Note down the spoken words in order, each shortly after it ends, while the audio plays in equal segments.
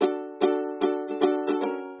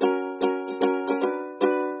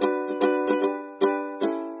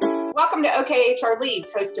Welcome to OK HR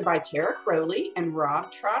Leads, hosted by Tara Crowley and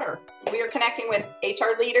Rob Trotter. We are connecting with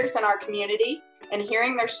HR leaders in our community and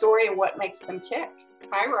hearing their story and what makes them tick.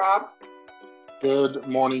 Hi, Rob. Good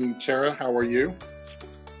morning, Tara. How are you?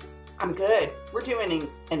 I'm good. We're doing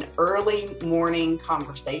an early morning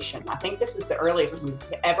conversation. I think this is the earliest we've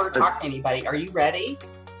ever talked to anybody. Are you ready?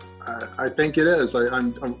 I think it is.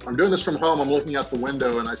 I'm doing this from home. I'm looking out the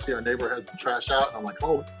window and I see our neighbor has the trash out. And I'm like,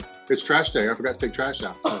 oh, it's trash day. I forgot to take trash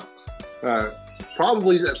out. So,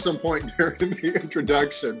 probably at some point during the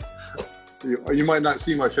introduction, you might not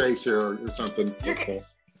see my face here or something.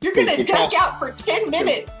 You're going to duck out for 10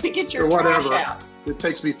 minutes to get your trash out. It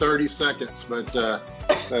takes me 30 seconds, but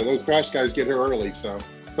those trash guys get here early, so.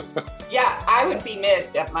 Yeah, I would be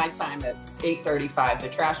missed at my time at 8:35. The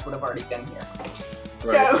trash would have already been here.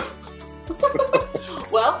 Right. So,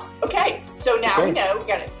 well, okay. So now we know,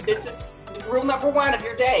 this is rule number one of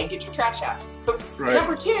your day, get your trash out. But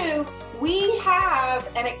number two, we have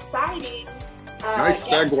an exciting nice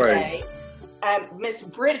segue today, Miss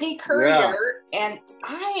Brittany Currier, and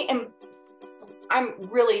I'm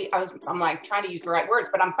like trying to use the right words,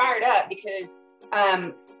 but I'm fired up because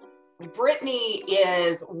Brittany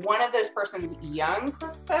is one of those persons, young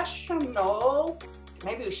professional,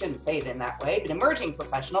 maybe we shouldn't say it in that way, but emerging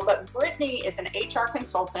professional. But Brittany is an HR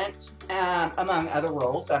consultant, among other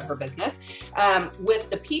roles of her business, with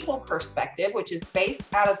the People Perspective, which is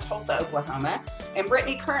based out of Tulsa, Oklahoma. And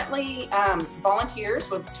Brittany currently volunteers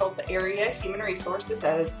with Tulsa Area Human Resources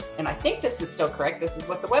as, and I think this is still correct, this is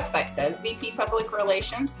what the website says, VP Public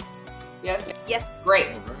Relations. Yes? Yes. Great.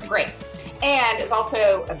 And is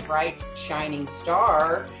also a bright, shining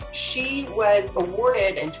star. She was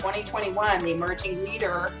awarded in 2021 the Emerging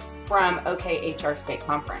Leader from OK HR State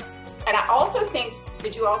Conference. And I also think,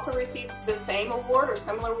 did you also receive the same award or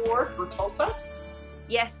similar award for Tulsa?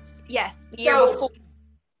 Yes. The year before.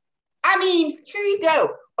 I mean, here you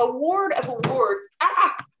go. Award of awards.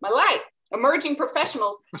 My life. Emerging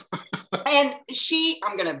professionals. And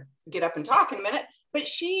I'm going to get up and talk in a minute, but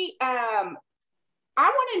I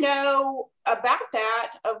want to know about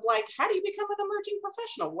that, of like, how do you become an emerging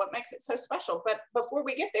professional? What makes it so special? But before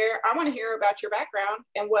we get there, I want to hear about your background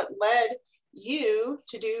and what led you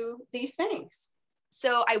to do these things.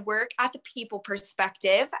 So I work at the People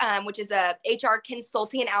Perspective, which is a HR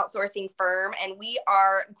consulting and outsourcing firm, and we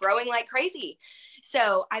are growing like crazy.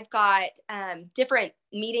 So I've got different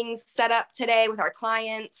meetings set up today with our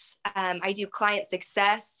clients. I do client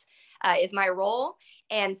success is my role.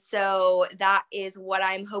 And so that is what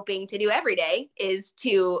I'm hoping to do every day, is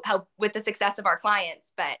to help with the success of our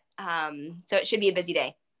clients. But so it should be a busy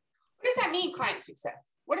day. What does that mean, client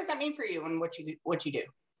success? What does that mean for you and what you do?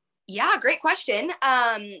 Yeah, great question.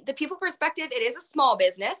 The People Perspective, it is a small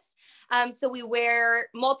business. So we wear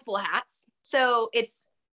multiple hats. So it's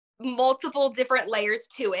multiple different layers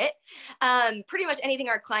to it. Pretty much anything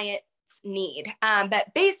our clients need.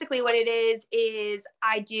 But basically what it is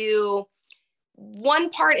I do, one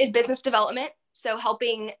part is business development. So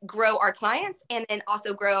helping grow our clients and then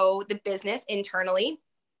also grow the business internally.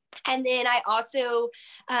 And then I also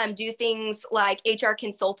do things like HR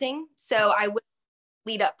consulting. So I would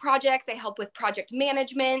lead up projects. I help with project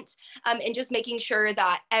management and just making sure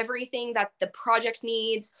that everything that the project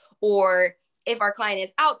needs, or if our client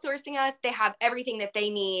is outsourcing us, they have everything that they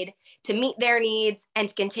need to meet their needs and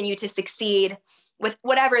to continue to succeed with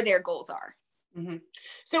whatever their goals are. Mm-hmm.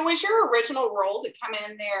 So was your original role to come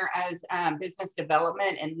in there as business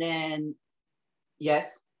development, and then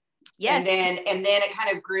yes, and then it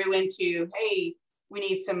kind of grew into, hey, we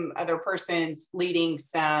need some other persons leading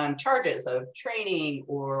some charges of training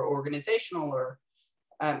or organizational or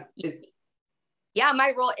yeah,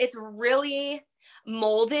 my role, it's really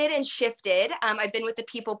molded and shifted. I've been with the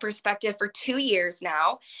People Perspective for 2 years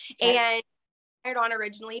now, and hired on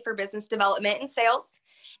originally for business development and sales,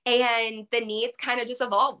 and the needs kind of just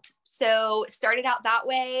evolved. So started out that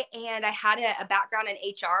way, and I had a background in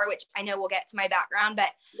HR, which I know we'll get to my background,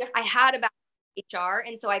 but I had a background in HR,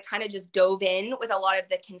 and so I kind of just dove in with a lot of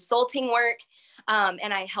the consulting work,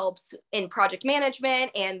 and I helped in project management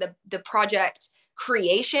and the project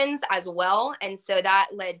creations as well. And so that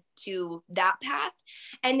led to that path.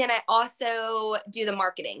 And then I also do the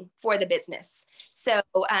marketing for the business. So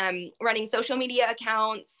running social media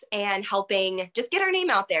accounts and helping just get our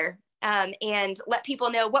name out there and let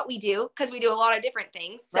people know what we do, because we do a lot of different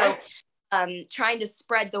things. So trying to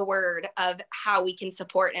spread the word of how we can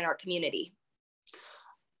support in our community.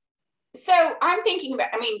 So I'm thinking about,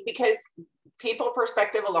 because People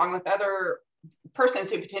Perspective, along with other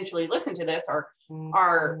persons who potentially listen to this, are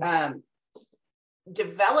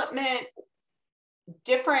development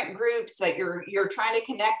different groups that you're trying to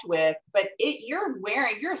connect with, but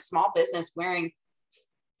you're a small business wearing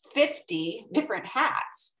 50 different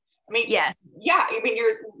hats. I mean, yes. Yeah, I mean,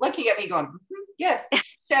 you're looking at me going, yes.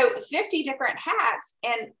 So 50 different hats.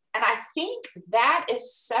 And I think that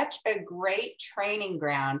is such a great training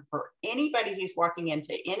ground for anybody who's walking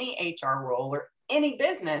into any HR role or any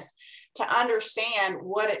business to understand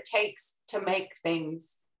what it takes to make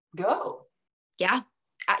things go. Yeah.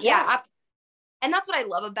 Yeah, absolutely. And that's what I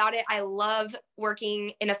love about it. I love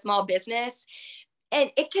working in a small business, and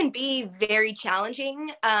it can be very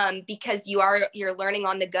challenging because you're learning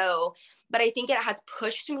on the go. But I think it has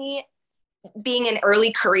pushed me, being an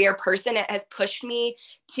early career person, it has pushed me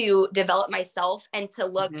to develop myself and to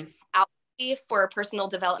look out for personal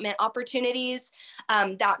development opportunities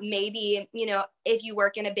that maybe, if you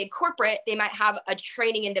work in a big corporate, they might have a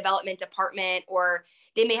training and development department, or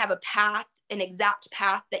they may have an exact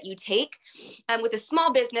path that you take. With a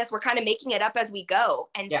small business, we're kind of making it up as we go.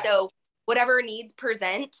 And so whatever needs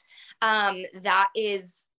present, that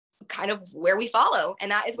is kind of where we follow, and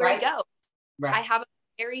that is where we go. Right. I have a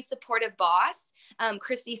very supportive boss,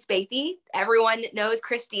 Christy Spathy. Everyone knows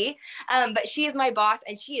Christy, but she is my boss,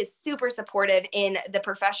 and she is super supportive in the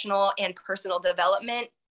professional and personal development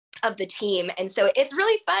of the team. And so it's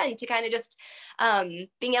really fun to kind of just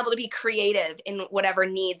being able to be creative in whatever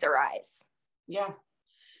needs arise. Yeah.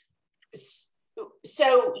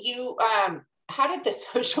 So you, how did the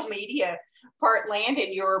social media part land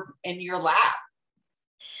in your lap?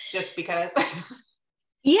 Just because?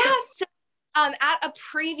 So, at a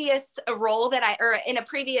previous role that I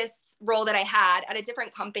had at a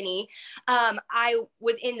different company, I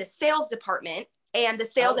was in the sales department, and the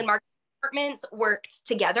sales and marketing departments worked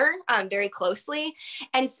together very closely.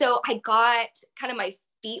 And so I got kind of my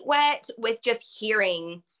feet wet with just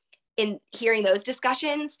hearing those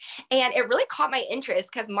discussions. And it really caught my interest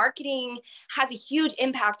because marketing has a huge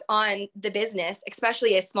impact on the business,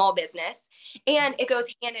 especially a small business. And it goes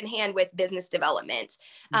hand in hand with business development.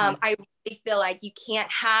 I really feel like you can't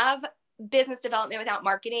have business development without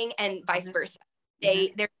marketing, and vice versa.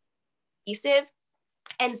 They're cohesive.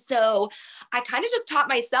 And so I kind of just taught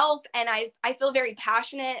myself, and I feel very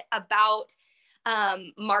passionate about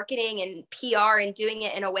marketing and PR and doing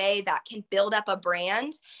it in a way that can build up a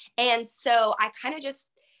brand. And so I kind of just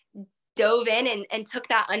dove in and took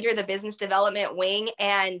that under the business development wing,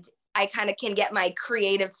 and I kind of can get my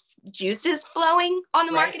creative juices flowing on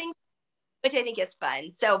the marketing, which I think is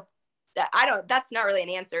fun. So that's not really an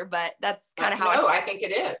answer, but that's kind of how I think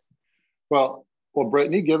it is. Well,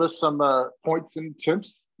 Brittany, give us some points and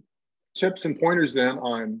tips and pointers then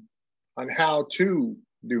on how to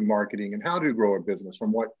do marketing and how to grow a business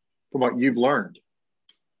from what you've learned.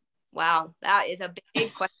 Wow, that is a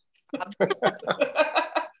big question.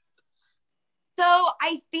 So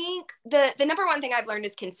I think the number one thing I've learned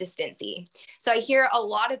is consistency. So I hear a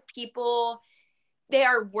lot of people, they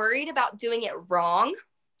are worried about doing it wrong.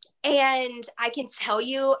 And I can tell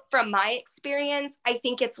you from my experience, I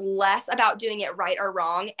think it's less about doing it right or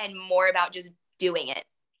wrong and more about just doing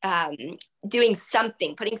it, doing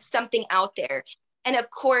something, putting something out there. And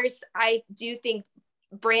of course, I do think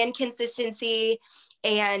brand consistency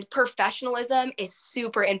and professionalism is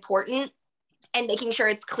super important, and making sure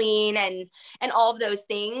it's clean and all of those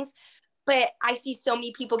things. But I see so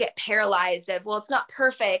many people get paralyzed of, well, it's not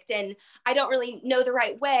perfect and I don't really know the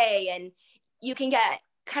right way. And you can get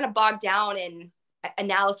kind of bogged down in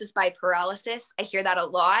analysis by paralysis. I hear that a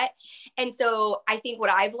lot. And so I think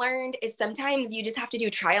what I've learned is sometimes you just have to do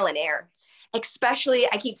trial and error, especially,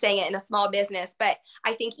 I keep saying it, in a small business, but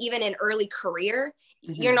I think even in early career,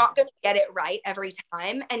 you're not going to get it right every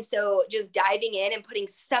time. And so just diving in and putting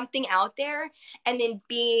something out there, and then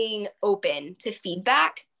being open to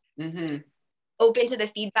feedback, open to the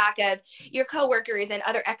feedback of your coworkers and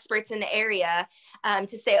other experts in the area,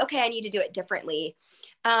 to say, okay, I need to do it differently.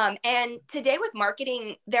 And today with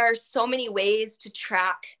marketing, there are so many ways to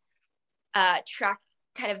track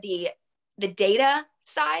kind of the data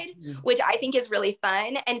side, which I think is really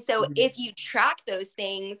fun. And so if you track those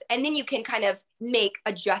things, and then you can kind of make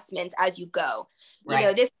adjustments as you go, you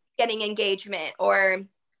know, this is getting engagement, or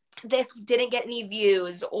this didn't get any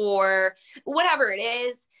views, or whatever it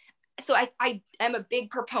is. So I am a big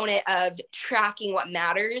proponent of tracking what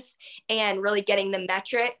matters and really getting the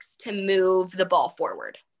metrics to move the ball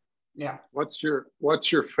forward. Yeah. What's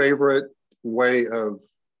your favorite way of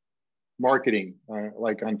marketing,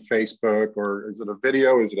 like on Facebook, or is it a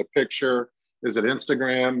video? Is it a picture? Is it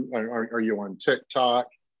Instagram? Are you on TikTok?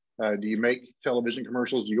 Do you make television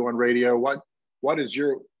commercials? Do you go on radio? What is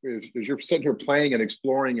you're sitting here playing and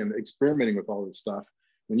exploring and experimenting with all this stuff?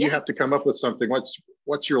 When you have to come up with something,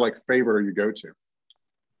 what's your like favorite or your go-to?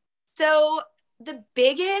 So the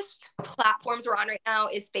biggest platforms we're on right now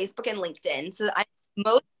is Facebook and LinkedIn. So I'm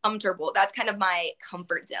most comfortable. That's kind of my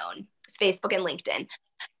comfort zone, is Facebook and LinkedIn.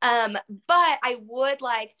 But I would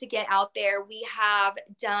like to get out there. We have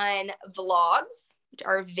done vlogs, which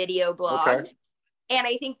are video blogs. Okay. And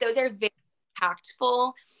I think those are very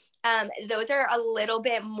impactful. Those are a little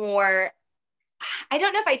bit more, I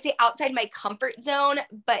don't know if I'd say outside my comfort zone,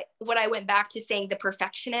 but what I went back to saying, the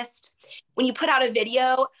perfectionist. When you put out a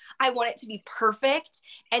video, I want it to be perfect.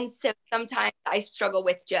 And so sometimes I struggle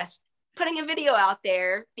with just putting a video out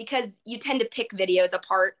there, because you tend to pick videos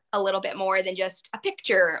apart a little bit more than just a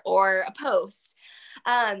picture or a post.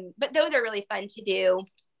 But those are really fun to do.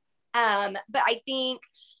 But I think,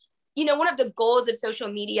 you know, one of the goals of social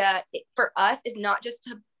media for us is not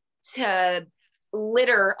just to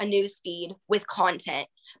litter a newsfeed with content,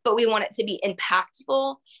 but we want it to be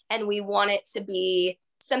impactful, and we want it to be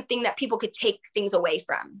something that people could take things away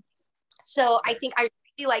from. So I think I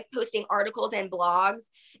really like posting articles and blogs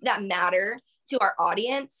that matter to our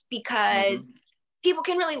audience, because people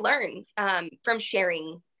can really learn from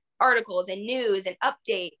sharing articles and news and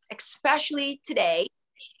updates, especially today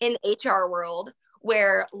in the HR world,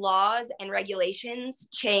 where laws and regulations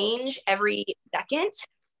change every second.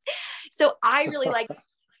 So I really like the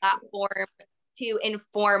platform to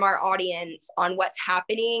inform our audience on what's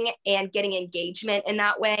happening and getting engagement in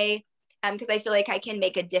that way, because I feel like I can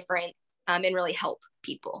make a difference and really help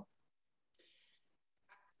people.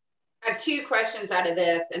 I have two questions out of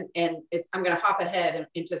this, and I'm going to hop ahead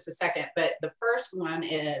in just a second. But the first one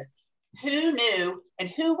is, who knew and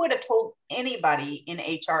who would have told anybody in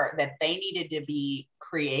HR that they needed to be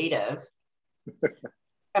creative?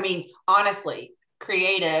 I mean, honestly,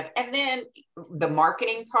 creative. And then the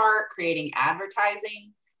marketing part, creating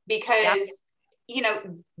advertising, because, you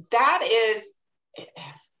know, that is,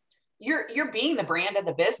 you're being the brand of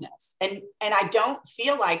the business. And I don't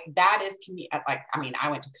feel like that is, like, I mean,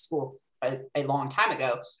 I went to school a long time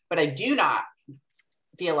ago, but I do not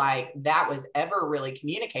feel like that was ever really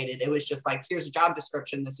communicated. It was just like, here's a job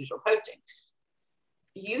description, this is your posting.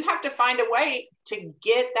 You have to find a way to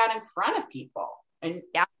get that in front of people. And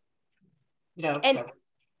you know, and so.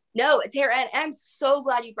 No, Tara, and I'm so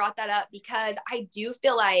glad you brought that up, because I do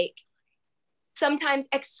feel like sometimes,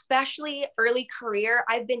 especially early career,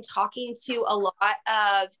 I've been talking to a lot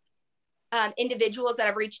of individuals that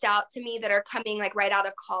have reached out to me that are coming like right out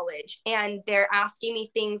of college, and they're asking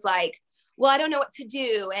me things like, well, I don't know what to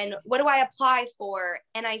do, and what do I apply for?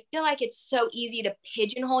 And I feel like it's so easy to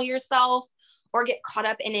pigeonhole yourself or get caught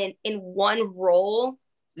up in one role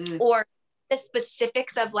or the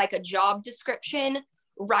specifics of like a job description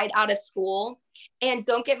right out of school. And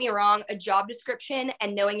don't get me wrong, a job description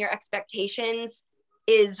and knowing your expectations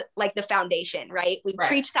is like the foundation, right? We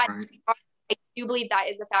preach that. I do believe that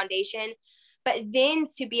is the foundation. But then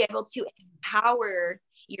to be able to empower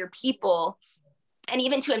your people, and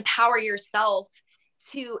even to empower yourself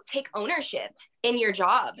to take ownership in your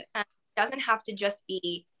job. It doesn't have to just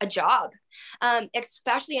be a job,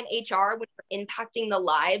 especially in HR, when you're impacting the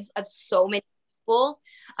lives of so many people,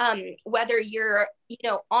 whether you're, you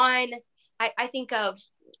know, I think of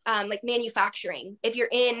like manufacturing. If you're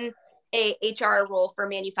in a HR role for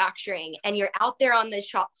manufacturing and you're out there on the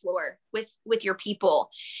shop floor with your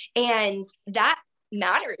people, and that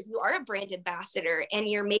matters. You are a brand ambassador, and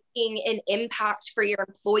you're making an impact for your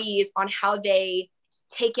employees on how they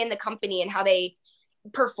take in the company and how they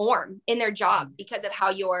perform in their job because of how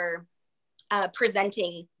you're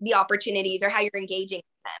presenting the opportunities or how you're engaging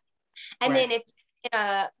with them. And then if in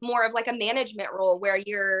a more of like a management role where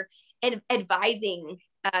you're advising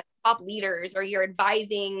top leaders, or you're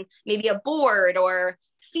advising maybe a board or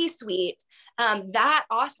C-suite, that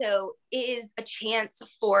also is a chance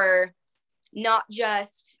for not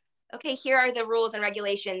just, okay, here are the rules and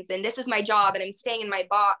regulations, and this is my job, and I'm staying in my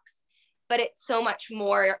box, but it's so much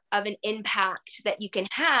more of an impact that you can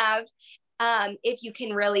have if you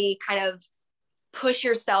can really kind of push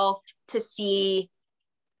yourself to see,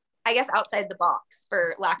 I guess, outside the box,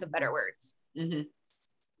 for lack of better words. Mm-hmm.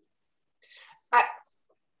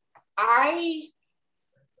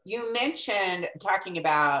 You mentioned talking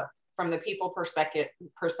about from the people perspective,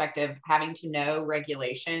 having to know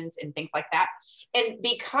regulations and things like that. And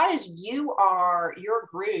because your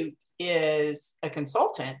group is a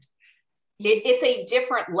consultant, it's a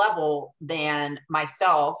different level than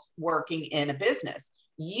myself working in a business.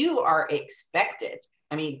 You are expected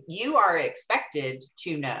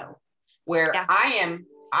to know, where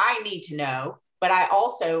I need to know, but I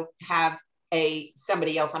also have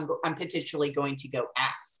somebody else I'm potentially going to go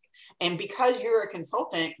ask. And because you're a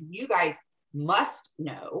consultant, you guys must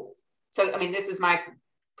know. So, I mean, this is my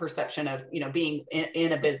perception of, you know, being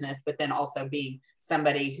in a business, but then also being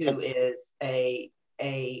somebody who is a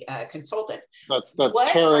consultant. That's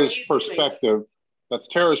Tara's perspective. That's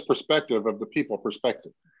Tara's perspective of the people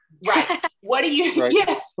perspective. Right. What do you, right?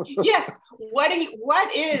 Yes.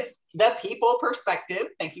 What is the people perspective?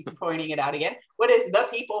 Thank you for pointing it out again. What is the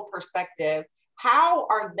people perspective? How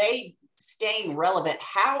are they staying relevant?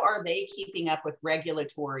 How are they keeping up with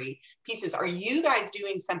regulatory pieces? Are you guys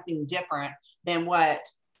doing something different than what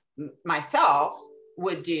myself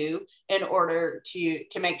would do in order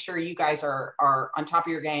to make sure you guys are on top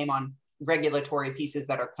of your game on regulatory pieces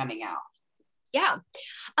that are coming out? Yeah.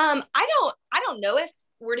 I don't know if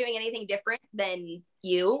we're doing anything different than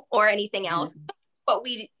you or anything else.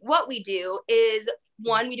 Mm-hmm. What we do is,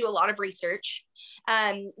 one, we do a lot of research.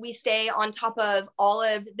 We stay on top of all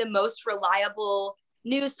of the most reliable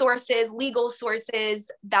news sources, legal sources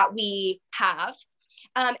that we have.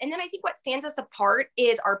 And then I think what stands us apart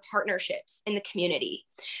is our partnerships in the community.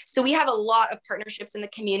 So we have a lot of partnerships in the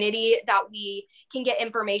community that we can get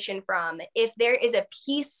information from. If there is a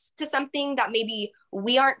piece to something that maybe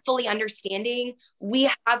we aren't fully understanding, we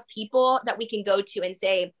have people that we can go to and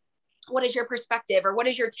say, what is your perspective, or what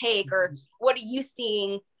is your take, or what are you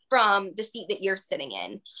seeing from the seat that you're sitting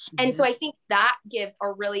in? Mm-hmm. And so I think that gives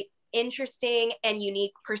a really interesting and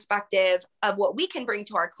unique perspective of what we can bring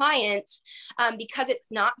to our clients, because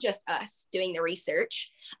it's not just us doing the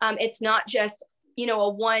research. It's not just, you know,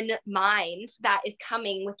 a one mind that is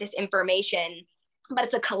coming with this information, but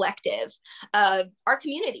it's a collective of our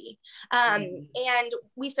community. And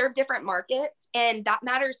we serve different markets, and that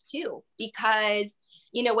matters too, because,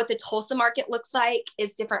 you know, what the Tulsa market looks like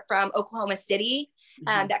is different from Oklahoma City.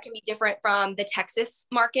 That can be different from the Texas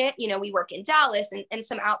market. You know, we work in Dallas and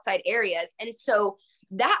some outside areas. And so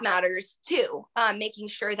that matters too, making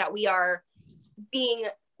sure that we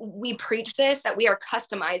preach this, that we are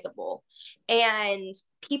customizable, and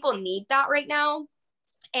people need that right now.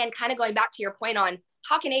 And kind of going back to your point on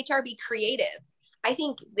how can HR be creative? I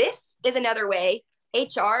think this is another way.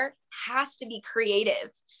 HR has to be creative.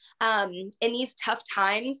 In these tough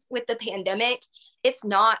times with the pandemic, it's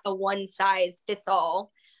not a one size fits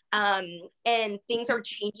all. And things are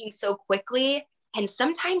changing so quickly. And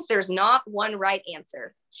sometimes there's not one right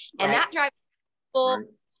answer. And that drives people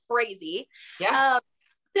crazy. Yeah.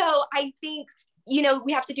 So I think, you know,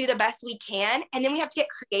 we have to do the best we can. And then we have to get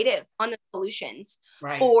creative on the solutions.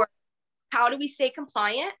 Right. Or how do we stay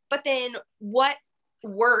compliant? But then what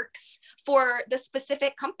works for the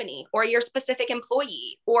specific company or your specific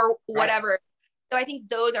employee or whatever. Right. So I think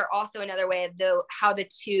those are also another way of how the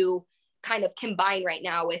two kind of combine right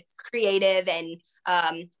now with creative and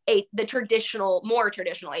the more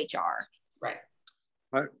traditional HR. Right.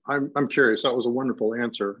 I'm curious. That was a wonderful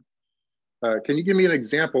answer. Can you give me an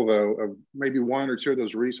example, though, of maybe one or two of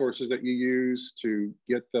those resources that you use to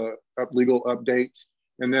get the legal updates,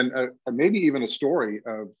 and then maybe even a story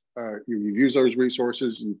of you've used those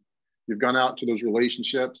resources, you've gone out to those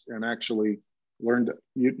relationships and actually learned,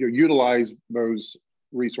 you utilize those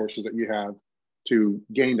resources that you have to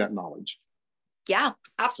gain that knowledge? Yeah,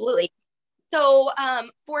 absolutely. So,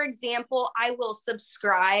 for example, I will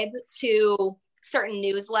subscribe to certain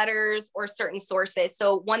newsletters or certain sources.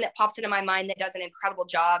 So one that pops into my mind that does an incredible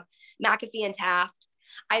job, McAfee and Taft.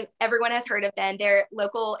 Everyone has heard of them. They're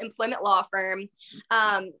local employment law firm.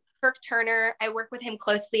 Kirk Turner, I work with him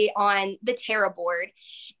closely on the TARA board.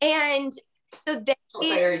 And so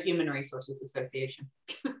they're a Human Resources Association.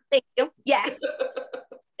 Thank you. Yes.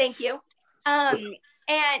 Thank you. And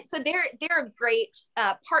so they're a great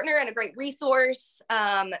partner and a great resource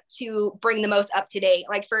to bring the most up to date.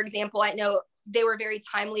 Like, for example, I know they were very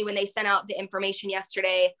timely when they sent out the information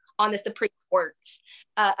yesterday on the Supreme Court's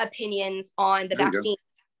opinions on the vaccine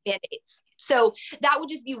mandates. So that would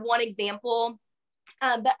just be one example.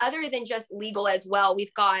 But other than just legal as well,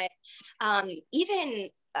 we've got even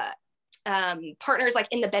partners like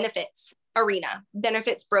in the benefits arena,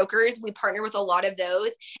 benefits brokers. We partner with a lot of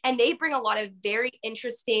those, and they bring a lot of very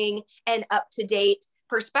interesting and up-to-date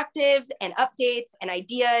perspectives and updates and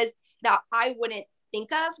ideas that I wouldn't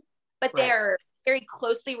think of, but they're very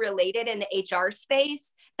closely related in the HR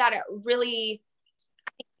space that it really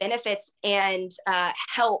benefits and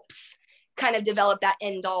helps kind of develop that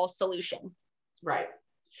end-all solution. Right.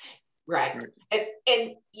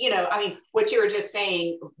 And you know, I mean, what you were just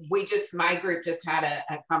saying, my group just had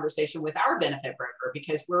a conversation with our benefit broker,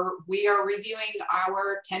 because we are reviewing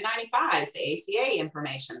our 1095s, the ACA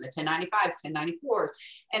information, the 1095s, 1094s.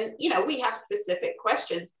 And, you know, we have specific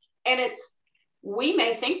questions, and we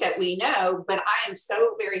may think that we know, but I am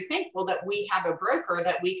so very thankful that we have a broker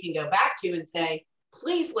that we can go back to and say,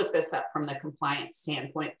 please look this up from the compliance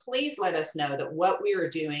standpoint. Please let us know that what we are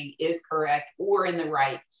doing is correct or in the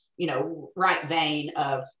right, right vein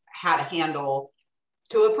of how to handle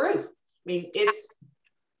to approve. I mean, it's,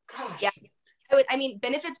 gosh. Yeah. I mean,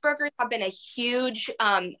 benefits brokers have been a huge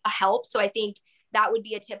a help. So I think that would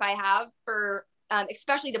be a tip I have for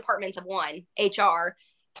especially departments of one, HR,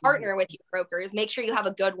 partner with your brokers, make sure you have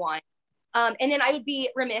a good one. And then I would be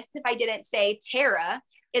remiss if I didn't say Tara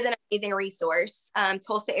is an amazing resource.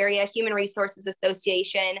 Tulsa Area Human Resources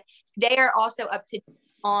Association. They are also up to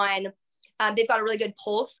on, they've got a really good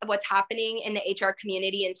pulse of what's happening in the HR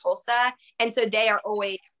community in Tulsa. And so they are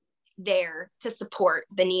always there to support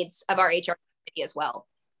the needs of our HR community as well.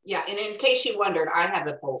 Yeah. And in case you wondered, I have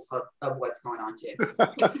a pulse of what's going on too.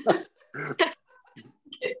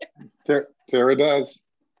 Tara does.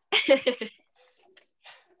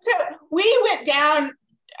 So we went down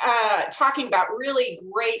talking about really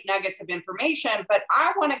great nuggets of information, but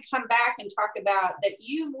I want to come back and talk about that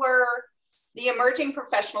you were the emerging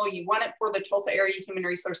professional. You won it for the Tulsa Area Human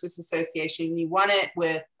Resources Association. You won it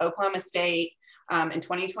with Oklahoma State in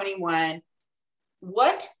 2021.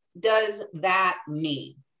 What does that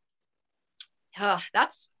mean?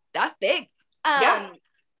 That's big. Yeah.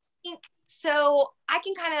 So I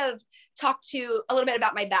can kind of talk to a little bit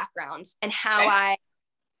about my background and how I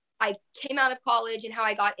came out of college and how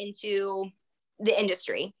I got into the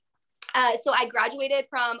industry. So I graduated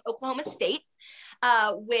from Oklahoma State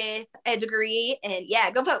with a degree in,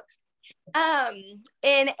 go Pokes,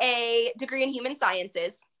 in a degree in human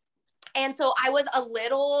sciences. And so I was a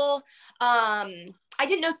little, I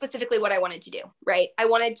didn't know specifically what I wanted to do, right? I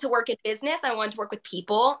wanted to work in business. I wanted to work with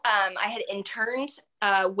people. I had interned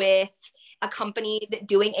with a company that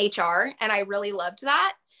doing HR, and I really loved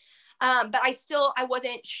that. But I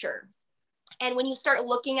wasn't sure. And when you start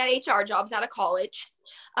looking at HR jobs out of college,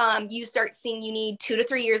 you start seeing you need 2 to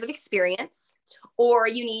 3 years of experience, or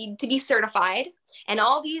you need to be certified, and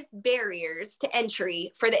all these barriers to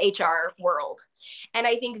entry for the HR world. And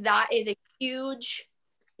I think that is a huge,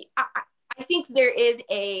 I think there is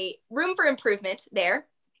a room for improvement there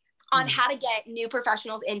on how to get new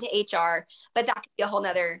professionals into HR, but that could be a whole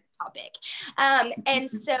nother topic. And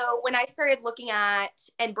so when I started looking at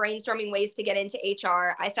and brainstorming ways to get into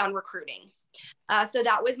HR, I found recruiting. So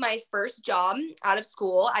that was my first job out of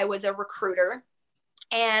school. I was a recruiter,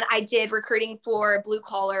 and I did recruiting for blue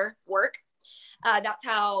collar work. That's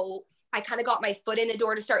how I kind of got my foot in the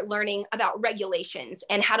door to start learning about regulations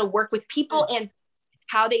and how to work with people and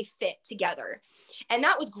how they fit together. And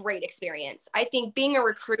that was great experience. I think being a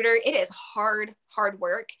recruiter, it is hard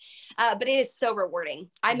work, but it is so rewarding.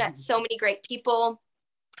 I met so many great people,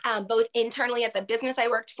 both internally at the business I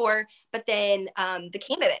worked for, but then the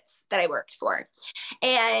candidates that I worked for.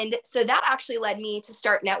 And so that actually led me to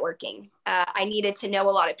start networking. I needed to know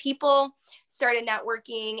a lot of people, started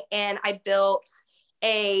networking, and I built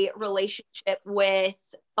a relationship with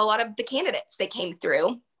a lot of the candidates that came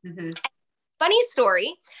through. Mm-hmm. Funny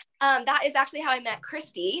story. That is actually how I met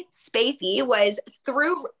Christy Spathy, was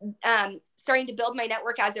through starting to build my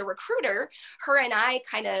network as a recruiter. Her and I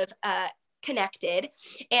kind of connected.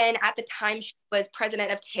 And at the time, she was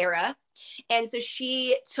president of Tara. And so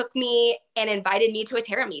she took me and invited me to a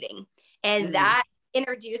Tara meeting. And that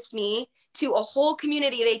introduced me to a whole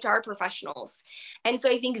community of HR professionals. And so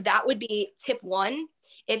I think that would be tip one.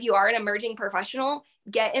 If you are an emerging professional,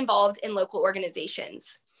 get involved in local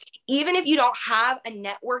organizations. Even if you don't have a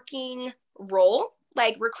networking role,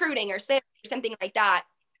 like recruiting or sales or something like that,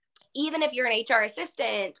 even if you're an HR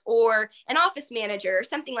assistant or an office manager or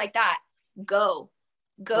something like that, go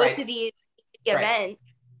to these events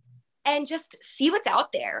and just see what's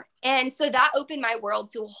out there. And so that opened my world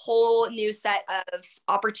to a whole new set of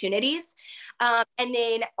opportunities. And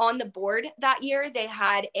then on the board that year, they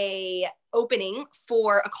had a opening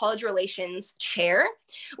for a college relations chair,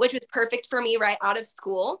 which was perfect for me right out of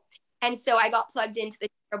school. And so I got plugged into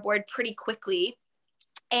the board pretty quickly.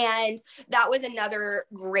 And that was another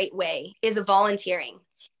great way, is volunteering.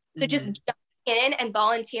 So just jumping in and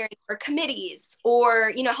volunteering for committees,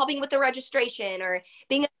 or, helping with the registration, or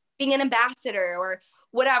being an ambassador, or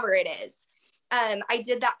whatever it is. I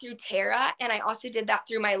did that through Tara, and I also did that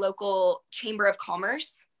through my local Chamber of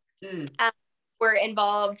Commerce. We're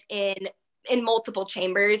involved in multiple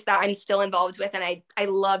chambers that I'm still involved with, and I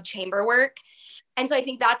love chamber work. And so I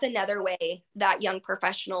think that's another way that young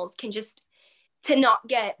professionals can just to not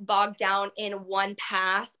get bogged down in one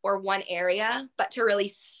path or one area, but to really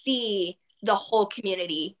see the whole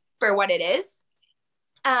community for what it is.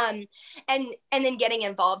 And then getting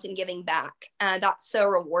involved and giving back. That's so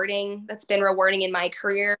rewarding. That's been rewarding in my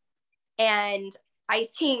career. And I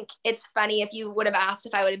think it's funny, if you would have asked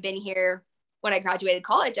if I would have been here when I graduated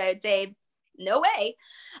college, I would say, no way.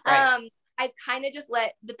 Right. I've kind of just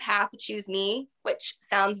let the path choose me, which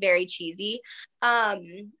sounds very cheesy.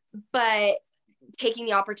 But taking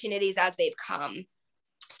the opportunities as they've come.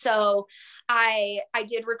 So I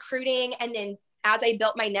did recruiting, and then as I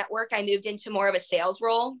built my network, I moved into more of a sales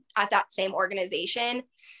role at that same organization.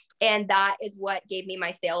 And that is what gave me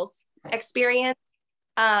my sales experience.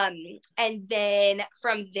 And then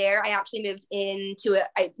from there, I actually moved to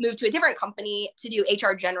a different company to do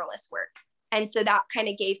HR generalist work. And so that kind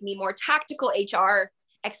of gave me more tactical HR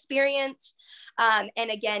experience.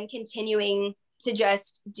 And again, continuing to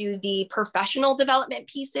just do the professional development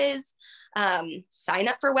pieces, sign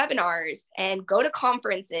up for webinars and go to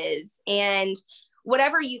conferences and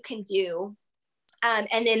whatever you can do.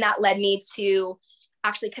 And then that led me to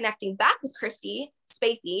actually connecting back with Christy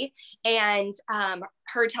Spathy, and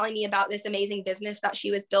her telling me about this amazing business that she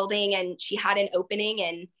was building, and she had an opening,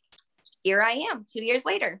 and here I am 2 years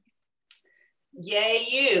later. Yay,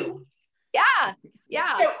 you.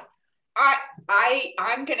 Yeah. So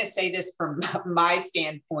I'm going to say this from my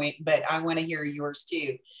standpoint, but I want to hear yours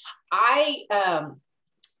too. I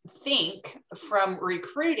think from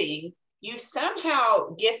recruiting, you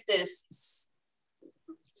somehow get this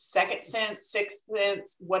second sense, sixth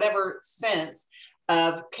sense, whatever sense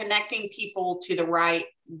of connecting people to the right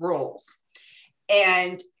roles.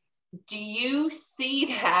 And do you see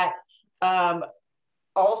that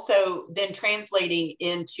also then translating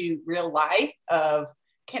into real life of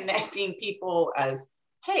connecting people as,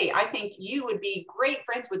 hey, I think you would be great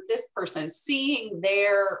friends with this person, seeing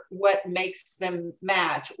what makes them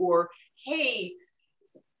match, or, hey,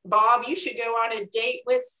 Bob, you should go on a date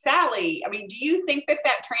with Sally. I mean, do you think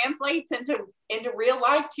that translates into real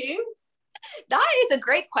life too? That is a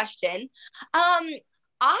great question.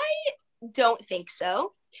 I don't think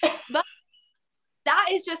so, but that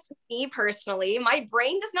is just me personally. My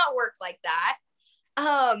brain does not work like that.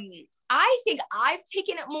 I think I've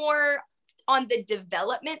taken it more on the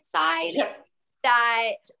development side,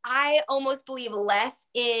 that I almost believe less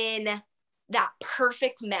in that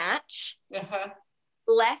perfect match,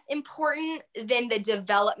 less important than the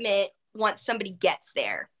development once somebody gets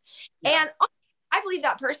there. And I believe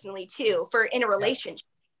that personally too, in a relationship.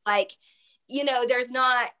 Like, there's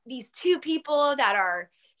not these two people that are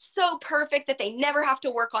so perfect that they never have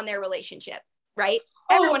to work on their relationship, right?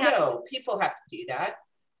 People have to do that.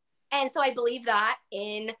 And so I believe that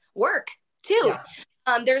in work too.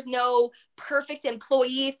 There's no perfect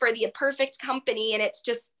employee for the perfect company, and it's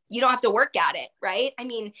just, you don't have to work at it, right? I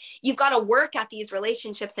mean, you've got to work at these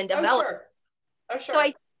relationships and develop. Oh, sure.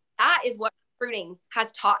 So that is what recruiting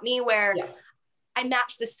has taught me, where I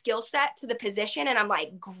match the skill set to the position, and I'm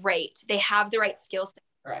like, great, they have the right skill set.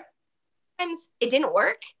 Right. Sometimes it didn't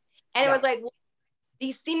work. And it was like, well,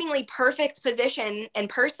 the seemingly perfect position and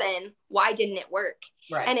person, why didn't it work?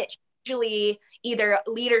 Right. And it's usually either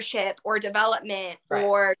leadership or development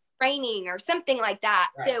or training or something like that.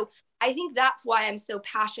 Right. So I think that's why I'm so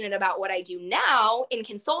passionate about what I do now in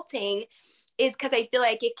consulting, is because I feel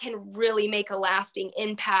like it can really make a lasting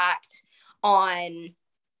impact on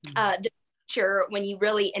the future when you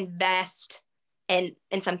really invest in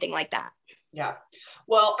something like that. Yeah.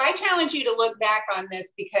 Well, I challenge you to look back on this,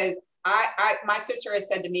 because my sister has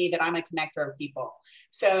said to me that I'm a connector of people.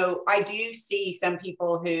 So I do see some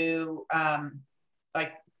people who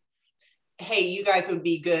like, hey, you guys would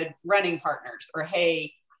be good running partners, or,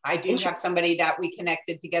 hey, I do have somebody that we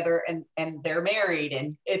connected together and they're married.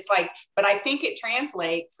 And it's like, but I think it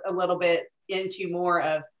translates a little bit into more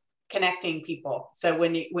of connecting people. So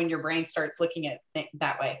when your brain starts looking at it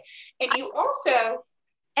that way, and you also,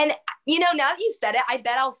 and now that you said it, I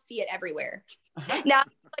bet I'll see it everywhere. Now,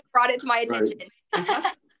 brought it to my attention.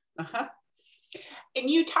 Right. And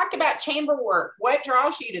you talked about chamber work. What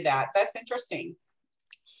draws you to that? That's interesting.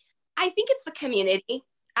 I think it's the community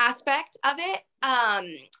aspect of it. And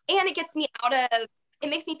it gets me it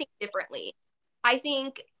makes me think differently. I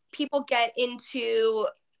think people get into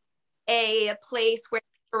a place where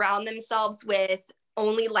they surround themselves with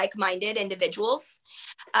only like-minded individuals.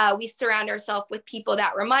 We surround ourselves with people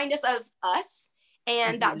that remind us of us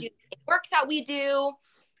and that do the work that we do.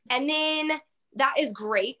 And then that is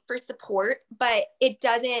great for support, but it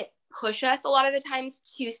doesn't push us a lot of the times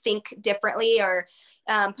to think differently or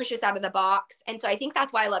push us out of the box. And so I think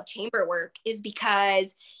that's why I love chamber work, is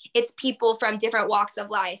because it's people from different walks of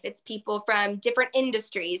life. It's people from different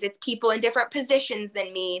industries. It's people in different positions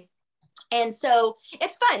than me. And so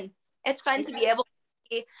it's fun. It's fun to be able to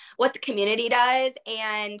what the community does,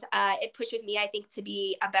 and it pushes me, I think, to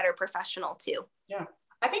be a better professional too. Yeah,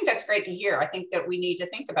 I think that's great to hear. I think that we need to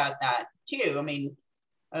think about that too. I mean,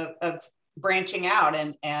 of branching out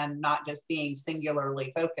and not just being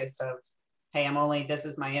singularly focused of, hey, this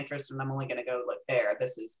is my interest and I'm only going to go look there.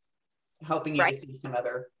 This is helping you to see some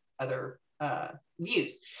other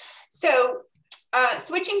views. So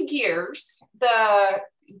switching gears,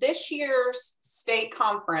 this year's state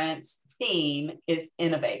conference theme is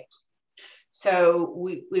innovate. So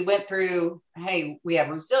we went through, hey, we have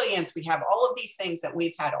resilience, we have all of these things that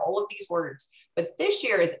we've had, all of these words, but this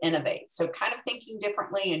year is innovate. So kind of thinking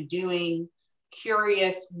differently and doing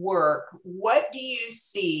curious work. What do you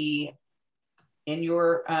see in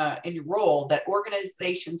your role that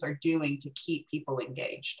organizations are doing to keep people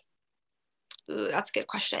engaged? Ooh, that's a good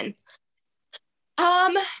question.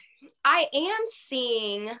 I am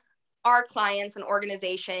seeing our clients and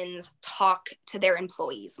organizations talk to their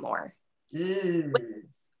employees more.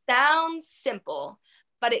 Sounds simple,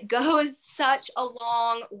 but it goes such a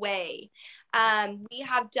long way. We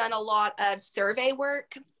have done a lot of survey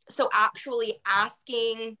work. So actually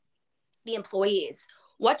asking the employees,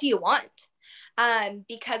 what do you want?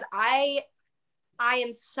 Because I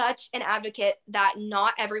am such an advocate that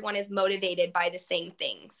not everyone is motivated by the same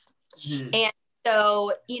things. And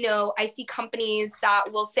so, I see companies that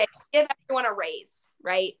will say, give everyone a raise,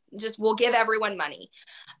 right? We'll give everyone money,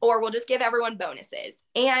 or we'll just give everyone bonuses.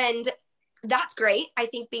 And that's great. I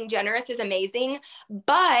think being generous is amazing,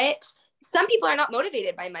 but some people are not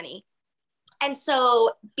motivated by money. And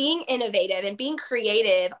so being innovative and being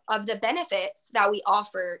creative of the benefits that we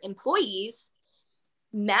offer employees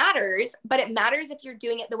matters, but it matters if you're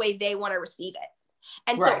doing it the way they want to receive it.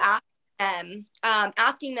 And so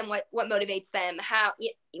asking them what motivates them,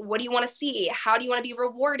 what do you want to see? How do you want to be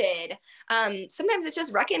rewarded? Sometimes it's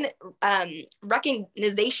just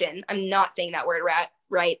recognition. I'm not saying that word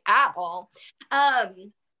right at all.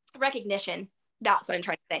 Recognition. That's what I'm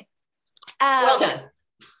trying to say. Well done.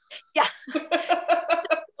 Yeah.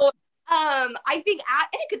 I think, and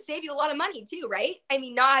it could save you a lot of money too, right? I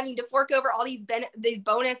mean, not having to fork over all these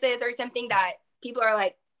bonuses or something that people are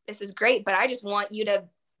like, this is great, but I just want you to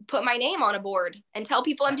put my name on a board and tell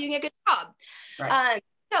people I'm doing a good job. Right.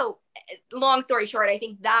 So long story short, I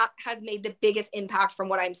think that has made the biggest impact from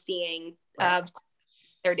what I'm seeing of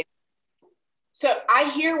they're doing. So I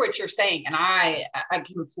hear what you're saying, and I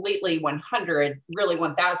completely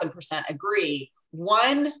 1000% agree.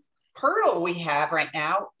 One hurdle we have right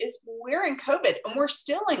now is we're in COVID, and we're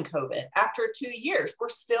still in COVID after 2 years. We're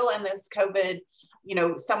still in this COVID,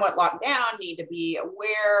 somewhat locked down, need to be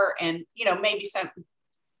aware, and, maybe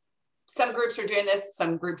some groups are doing this,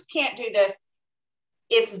 some groups can't do this.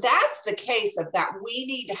 If that's the case of that, we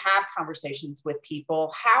need to have conversations with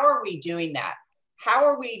people. How are we doing that? How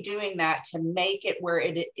are we doing that to make it where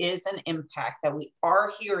it is an impact, that we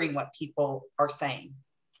are hearing what people are saying?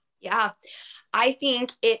 Yeah, I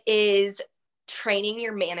think it is training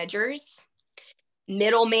your managers,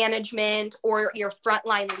 middle management, or your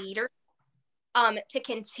frontline leaders to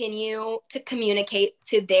continue to communicate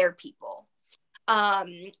to their people.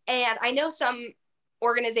 And I know some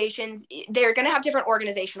organizations, they're going to have different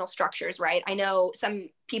organizational structures, right? I know some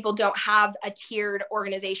people don't have a tiered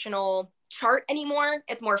organizational chart anymore.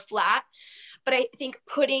 It's more flat. But I think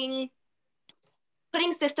putting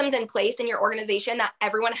systems in place in your organization that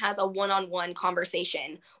everyone has a one-on-one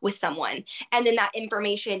conversation with someone, and then that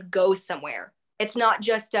information goes somewhere. It's not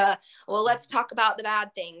just let's talk about the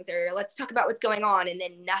bad things, or let's talk about what's going on, and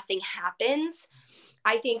then nothing happens.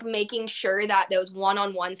 I think making sure that those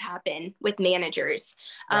one-on-ones happen with managers,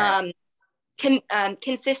 right.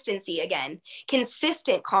 Consistency, again,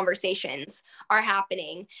 consistent conversations are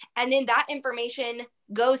happening. And then that information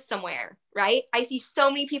goes somewhere, right? I see so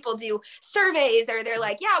many people do surveys, or they're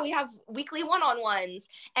like, yeah, we have weekly one-on-ones.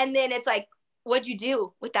 And then it's like, what'd you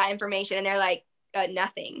do with that information? And they're like,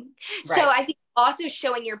 nothing. Right. So I think also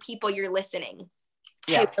showing your people you're listening.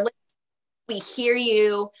 Yeah. Hey, we hear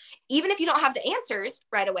you, even if you don't have the answers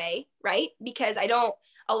right away, right? Because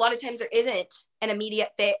a lot of times there isn't an immediate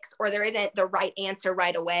fix, or there isn't the right answer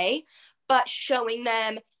right away, but showing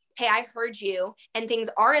them, hey, I heard you, and things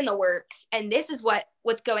are in the works, and this is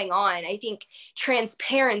what's going on. I think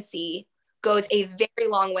transparency goes a very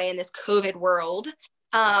long way in this COVID world.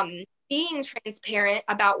 Being transparent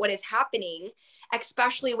about what is happening,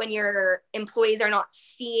 especially when your employees are not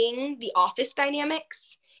seeing the office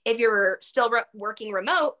dynamics. If you're still working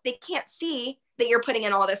remote, they can't see that you're putting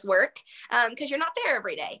in all this work because you're not there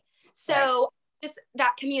every day. So just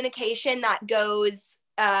that communication that goes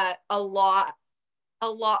a lot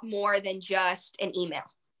more than just an email.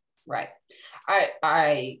 Right.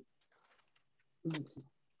 I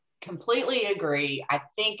completely agree. I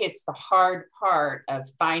think it's the hard part of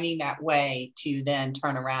finding that way to then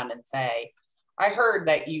turn around and say, I heard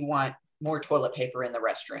that you want more toilet paper in the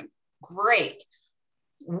restroom. Great.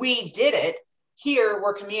 We did it. Here,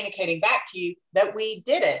 we're communicating back to you that we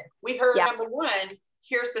did it. We heard Yeah. number one,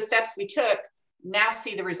 here's the steps we took. Now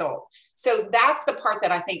see the result. So that's the part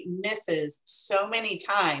that I think misses so many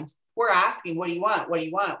times. We're asking, what do you want? What do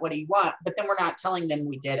you want? What do you want? But then we're not telling them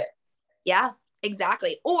we did it. Yeah,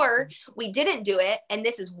 exactly. Or we didn't do it, and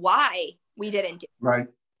this is why we didn't do it. Right.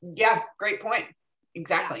 Yeah, great point.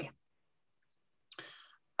 Exactly.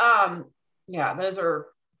 Yeah, those are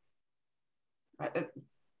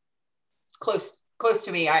close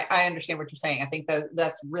to me. I understand what you're saying. I think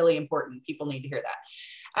that's really important. People need to hear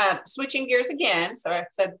that. Switching gears again. So I've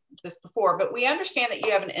said this before, but we understand that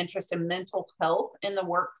you have an interest in mental health in the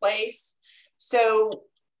workplace. So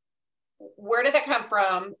where did that come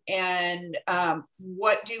from? And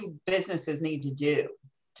what do businesses need to do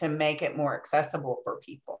to make it more accessible for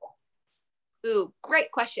people? Ooh,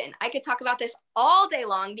 great question. I could talk about this all day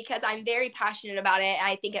long because I'm very passionate about it. And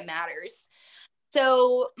I think it matters.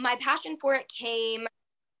 So my passion for it came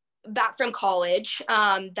back from college.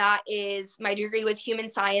 That is, my degree was human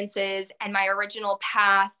sciences, and my original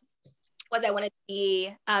path was I wanted to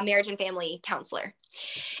be a marriage and family counselor.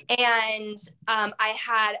 And I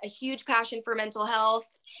had a huge passion for mental health,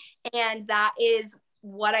 and that is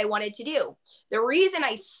what I wanted to do. The reason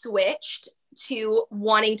I switched to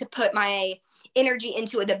wanting to put my energy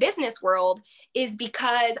into the business world is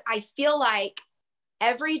because I feel like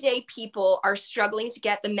everyday people are struggling to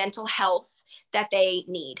get the mental health that they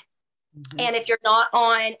need. Mm-hmm. And if you're not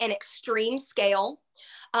on an extreme scale,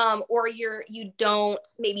 or you don't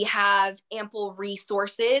maybe have ample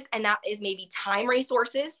resources, and that is maybe time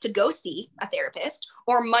resources to go see a therapist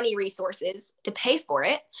or money resources to pay for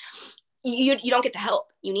it, you don't get the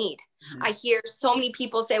help you need. Mm-hmm. I hear so many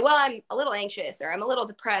people say, well, I'm a little anxious or I'm a little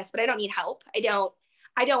depressed, but I don't need help.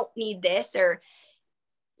 I don't need this. Or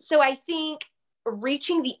so I think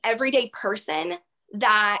reaching the everyday person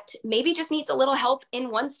that maybe just needs a little help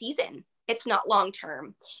in one season. It's not long-term.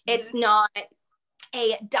 Mm-hmm. It's not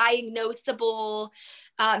a diagnosable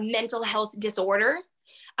mental health disorder.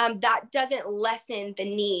 That doesn't lessen the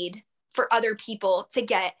need for other people to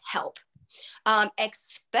get help.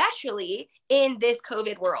 Especially in this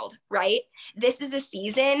COVID world, right? This is a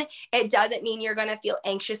season. It doesn't mean you're going to feel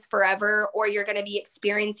anxious forever or you're going to be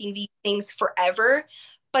experiencing these things forever.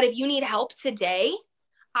 But if you need help today,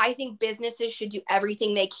 I think businesses should do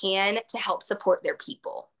everything they can to help support their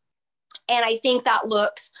people. And I think that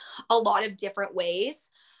looks a lot of different ways.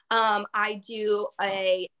 I do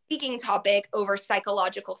a speaking topic over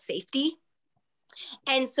psychological safety.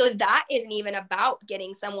 And so that isn't even about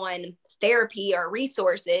getting someone therapy or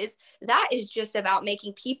resources. That is just about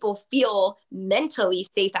making people feel mentally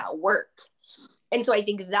safe at work. And so I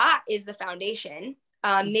think that is the foundation,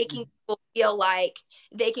 making people feel like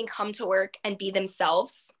they can come to work and be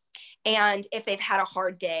themselves. And if they've had a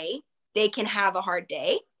hard day, they can have a hard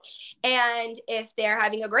day. And if they're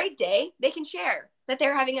having a great day, they can share that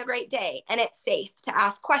they're having a great day. And it's safe to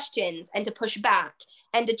ask questions and to push back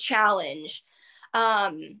and to challenge.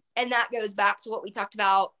 And that goes back to what we talked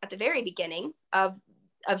about at the very beginning of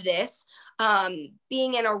this,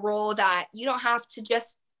 being in a role that you don't have to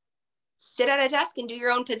just sit at a desk and do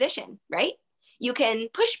your own position, right? You can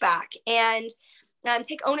push back and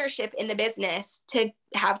take ownership in the business to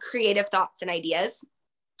have creative thoughts and ideas.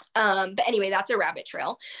 But anyway, that's a rabbit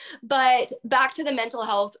trail. But back to the mental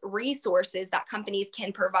health resources that companies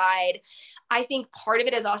can provide, I think part of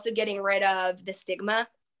it is also getting rid of the stigma.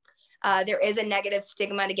 There is a negative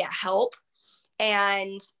stigma to get help.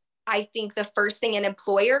 And I think the first thing an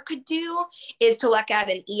employer could do is to look at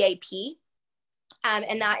an EAP.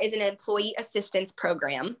 And that is an employee assistance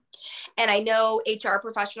program. And I know HR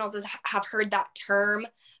professionals have heard that term,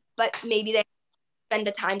 but maybe they spend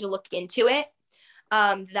the time to look into it.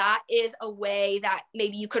 That is a way that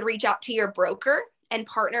maybe you could reach out to your broker and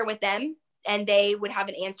partner with them, and they would have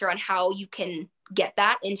an answer on how you can get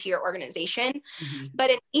that into your organization. Mm-hmm.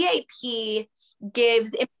 But an EAP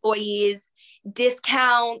gives employees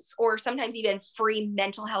discounts or sometimes even free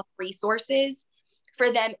mental health resources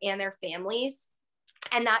for them and their families.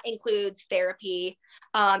 And that includes therapy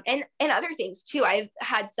and other things too. I've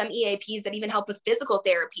had some EAPs that even help with physical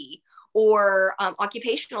therapy or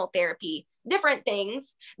occupational therapy, different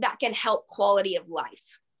things that can help quality of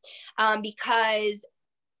life. Because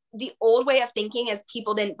the old way of thinking is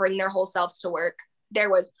people didn't bring their whole selves to work. There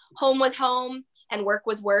was home and work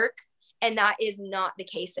was work. And that is not the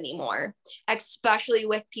case anymore, especially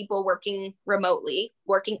with people working remotely,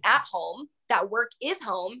 working at home. That work is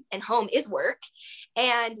home and home is work.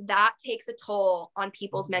 And that takes a toll on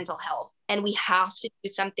people's mental health. And we have to do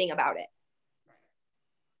something about it.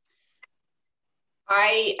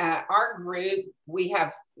 Our group, we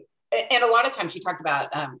have, and a lot of times you talked about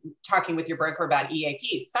talking with your broker about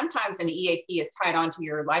EAPs. Sometimes an EAP is tied onto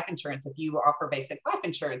your life insurance. If you offer basic life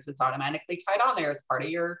insurance, it's automatically tied on there. It's part of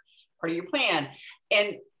your plan.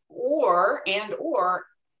 Or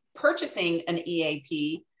purchasing an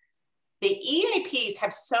EAP. The EAPs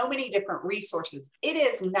have so many different resources. It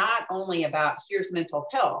is not only about here's mental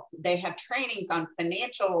health. They have trainings on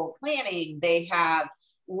financial planning. They have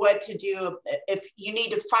what to do if you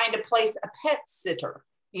need to find a place, a pet sitter.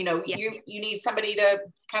 You know, yeah. you need somebody to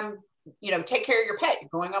come, you know, take care of your pet. You're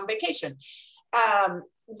going on vacation.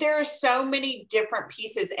 There are so many different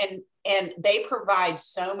pieces, and they provide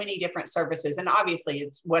so many different services. And obviously,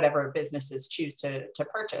 it's whatever businesses choose to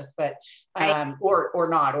purchase, but or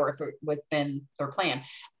not, or if within their plan.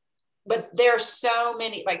 But there's so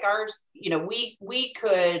many, like ours, you know, we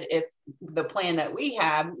could, if the plan that we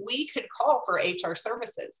have, we could call for HR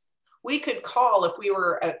services. We could call if we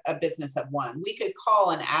were a business of one. We could call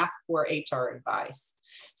and ask for HR advice.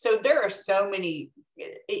 So there are so many.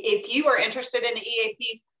 If you are interested in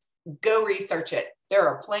EAPs, go research it. There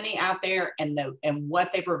are plenty out there, and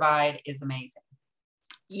what they provide is amazing.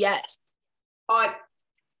 Yes. On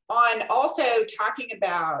also talking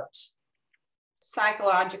about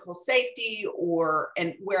psychological safety,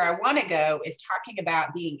 and where I want to go is talking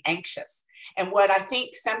about being anxious. And what I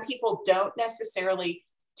think some people don't necessarily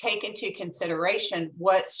take into consideration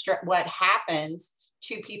what happens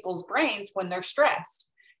to people's brains when they're stressed.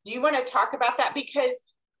 Do you want to talk about that? Because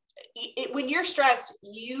when you're stressed,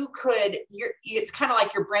 it's kind of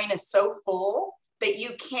like your brain is so full that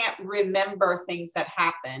you can't remember things that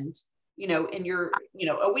happened, you know,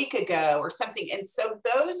 a week ago or something. And so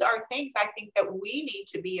those are things I think that we need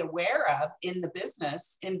to be aware of in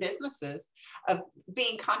businesses, of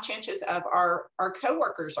being conscientious of our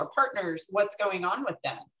coworkers, our partners, what's going on with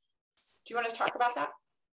them. Do you want to talk about that?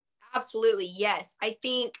 Absolutely. Yes. I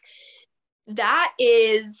think that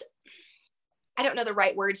is, I don't know the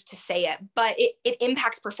right words to say it, but it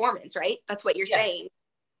impacts performance, right? That's what you're saying.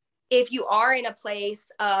 If you are in a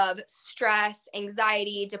place of stress,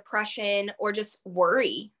 anxiety, depression, or just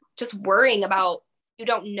worrying about, you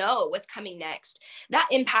don't know what's coming next, that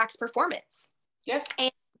impacts performance. Yes.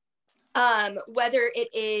 And whether it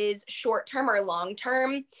is short-term or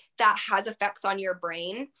long-term, that has effects on your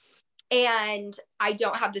brain. And I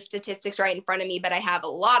don't have the statistics right in front of me, but I have a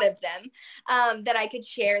lot of them that I could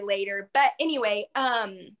share later. But anyway,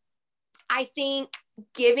 I think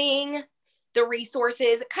giving the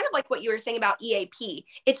resources, kind of like what you were saying about EAP,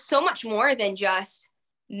 it's so much more than just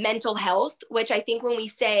mental health, which I think when we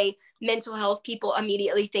say mental health, people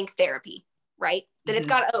immediately think therapy, right? That I've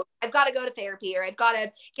got to go to therapy, or I've got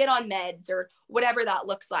to get on meds, or whatever that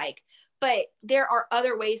looks like. But there are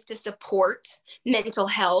other ways to support mental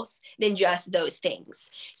health than just those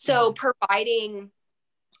things. So providing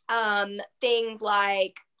things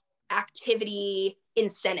like activity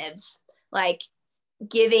incentives, like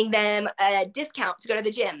giving them a discount to go to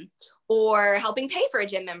the gym, or helping pay for a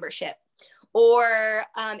gym membership, or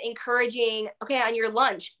encouraging, okay, on your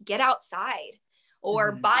lunch, get outside,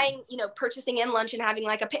 or buying, purchasing in lunch and having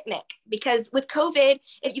like a picnic, because with COVID,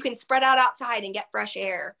 if you can spread out outside and get fresh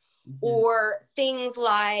air, or things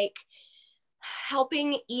like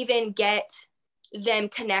helping even get them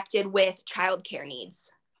connected with childcare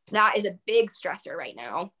needs. That is a big stressor right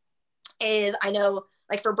now. I know,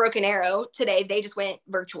 like for Broken Arrow today, they just went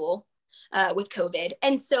virtual with COVID.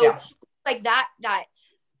 And so like that,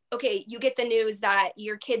 okay, you get the news that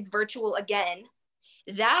your kid's virtual again,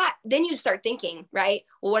 then you start thinking, right?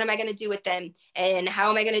 Well, what am I going to do with them? And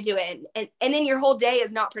how am I going to do it? And then your whole day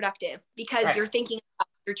is not productive because you're thinking about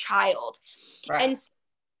your child. Right. And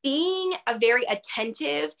being a very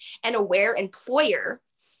attentive and aware employer,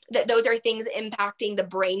 that those are things impacting the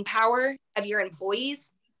brain power of your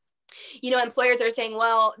employees. Employers are saying,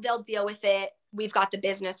 well, they'll deal with it. We've got the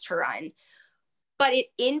business to run. But it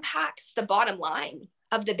impacts the bottom line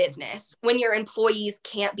of the business when your employees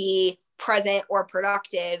can't be present or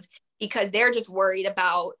productive because they're just worried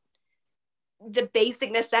about the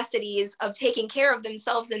basic necessities of taking care of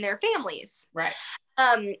themselves and their families. Right.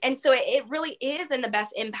 And so it really is in the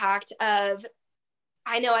best impact of,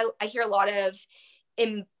 I know I hear a lot of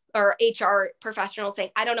HR professionals saying,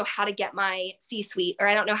 I don't know how to get my C-suite, or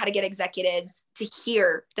I don't know how to get executives to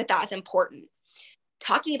hear that that's important.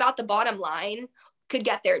 Talking about the bottom line, could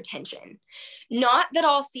get their attention. Not that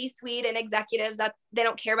all C-suite and executives, they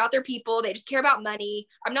don't care about their people. They just care about money.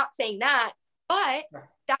 I'm not saying that, but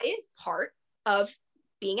that is part of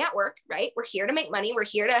being at work, right? We're here to make money. We're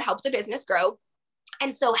here to help the business grow.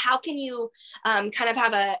 And so how can you kind of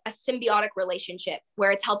have a symbiotic relationship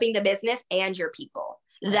where it's helping the business and your people?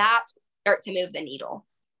 That's start to move the needle.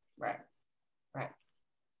 Right.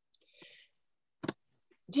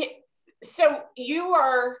 So you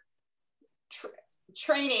are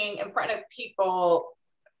training in front of people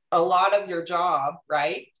a lot of your job,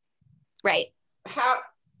 right? Right.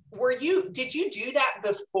 Did you do that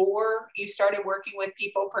before you started working with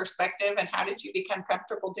people perspective, and how did you become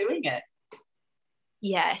comfortable doing it?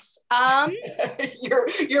 Yes.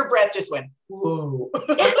 Your breath just went, whoa.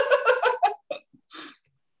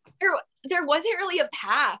 There wasn't really a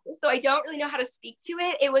path, so I don't really know how to speak to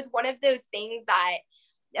it. It was one of those things that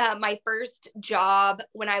my first job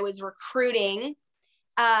when I was recruiting,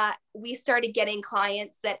 we started getting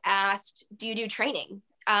clients that asked, do you do training?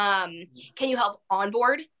 Can you help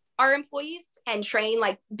onboard our employees and train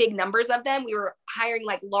like big numbers of them? We were hiring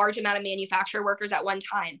like large amount of manufacturer workers at one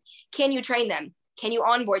time. Can you train them? Can you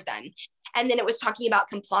onboard them? And then it was talking about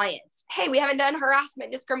compliance. Hey, we haven't done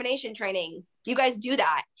harassment, discrimination training. Do you guys do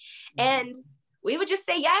that? And we would just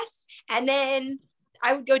say yes. And then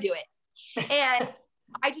I would go do it. And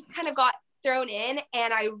I just kind of got thrown in,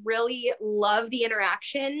 and I really love the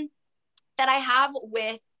interaction that I have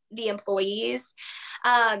with the employees.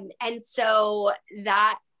 And so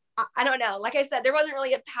that, I don't know, like I said, there wasn't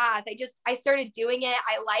really a path. I started doing it.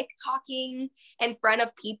 I like talking in front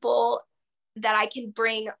of people that I can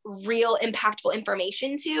bring real impactful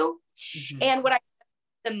information to. And what I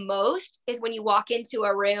love the most is when you walk into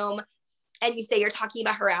a room and you say you're talking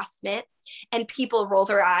about harassment and people roll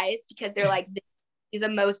their eyes because they're like, this is the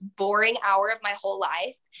most boring hour of my whole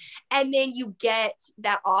life. And then you get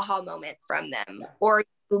that aha moment from them, or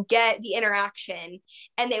you get the interaction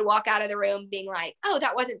and they walk out of the room being like, oh,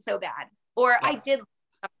 that wasn't so bad. Or I did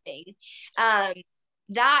something.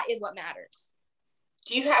 That is what matters.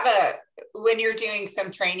 Do you have when you're doing some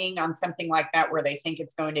training on something like that where they think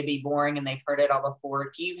it's going to be boring and they've heard it all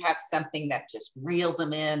before, do you have something that just reels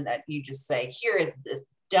them in, that you just say, here is this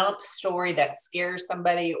dump story that scares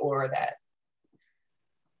somebody, or that?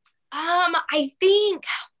 I think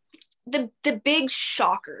the big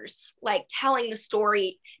shockers, like telling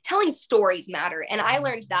stories matter. And I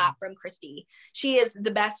learned that from Christy. She is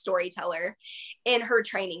the best storyteller in her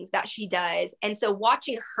trainings that she does. And so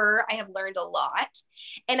watching her, I have learned a lot.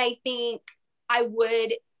 And I think I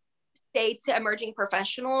would say to emerging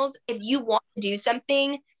professionals, if you want to do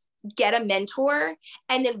something, get a mentor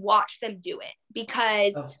and then watch them do it.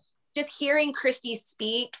 Because just hearing Christy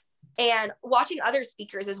speak and watching other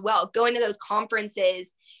speakers as well, going to those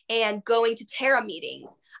conferences and going to Terra meetings,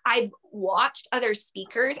 I've watched other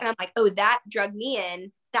speakers and I'm like, oh, that drug me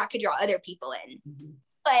in, that could draw other people in.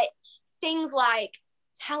 But things like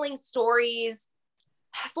telling stories,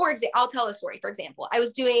 for example, I'll tell a story. For example, I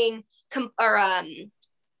was doing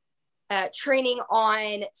training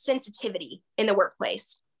on sensitivity in the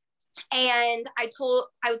workplace. And I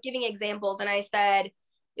was giving examples, and I said,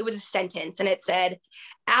 it was a sentence, and it said,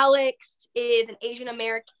 Alex is an Asian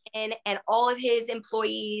American, and all of his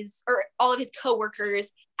employees or all of his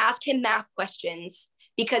coworkers ask him math questions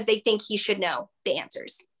because they think he should know the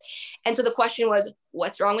answers. And so the question was,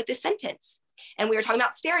 what's wrong with this sentence? And we were talking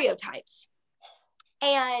about stereotypes.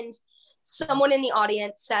 And someone in the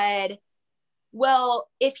audience said, well,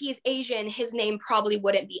 if he's Asian, his name probably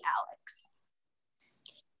wouldn't be Alex.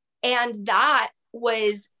 And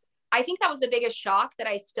I think that was the biggest shock that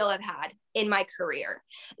I still have had in my career,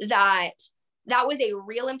 that was a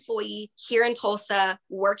real employee here in Tulsa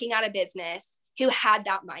working at a business who had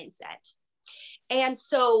that mindset. And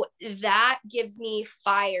so that gives me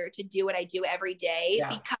fire to do what I do every day,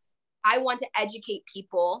 because I want to educate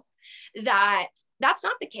people that that's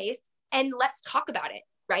not the case. And let's talk about it,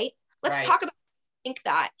 right? Let's talk about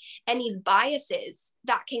that and these biases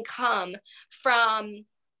that can come from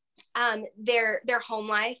their home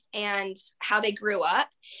life and how they grew up,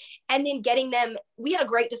 and then getting them. We had a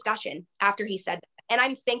great discussion after he said that, and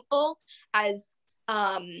I'm thankful, as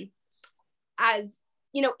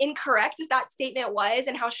incorrect as that statement was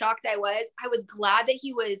and how shocked I was glad that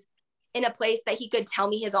he was in a place that he could tell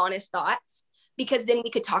me his honest thoughts, because then we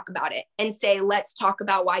could talk about it and say, let's talk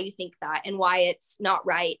about why you think that and why it's not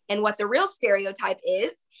right and what the real stereotype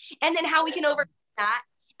is, and then how we can overcome that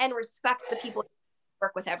and respect the people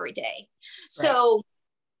work with every day. So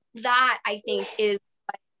that, I think, is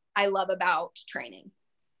what I love about training.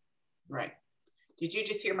 Right. Did you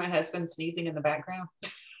just hear my husband sneezing in the background?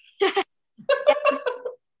 Yes.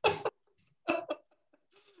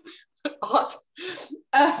 Awesome.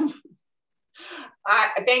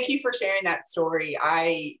 I thank you for sharing that story.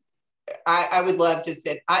 I would love to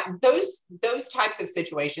sit those types of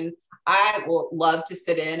situations. I will love to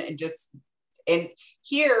sit in and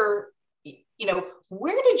hear,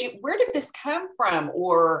 where did this come from?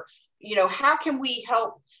 Or, how can we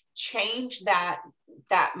help change that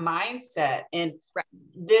mindset? And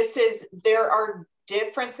there are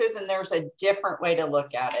differences and there's a different way to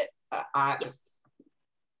look at it.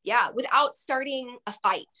 Without starting a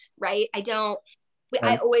fight, right? I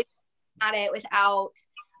always at it without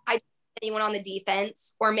anyone on the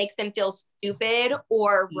defense or make them feel stupid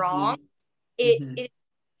or wrong. Mm-hmm. It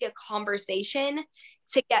is a conversation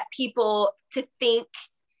to get people to think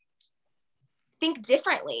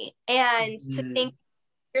differently and to think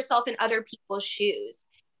yourself in other people's shoes.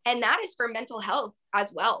 And that is for mental health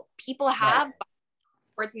as well. People have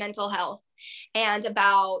towards mental health and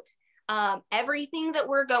about everything that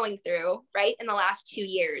we're going through, right, in the last 2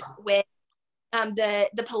 years with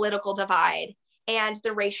the political divide and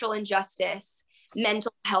the racial injustice,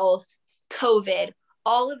 mental health, COVID,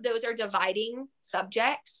 all of those are dividing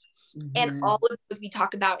subjects. And all of those we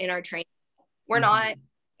talk about in our training. We're not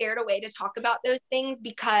scared away to talk about those things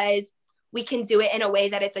because we can do it in a way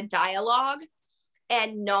that it's a dialogue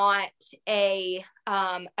and not a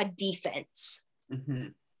defense.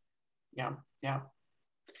 Yeah.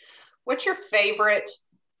 What's your favorite,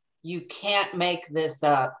 you can't make this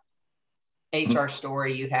up HR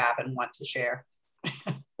story you have and want to share?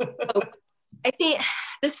 I think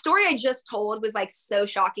the story I just told was like so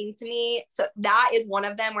shocking to me. So that is one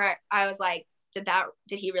of them where I was like, did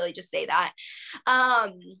he really just say that?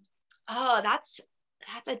 That's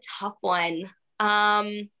a tough one. Let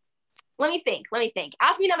me think.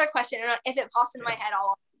 Ask me another question. And if it pops into my head,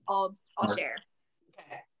 I'll share.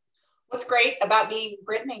 Okay. What's great about being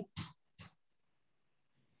Brittany?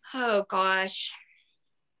 Oh gosh.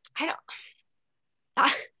 I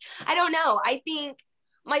don't know. I think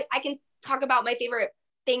I can talk about my favorite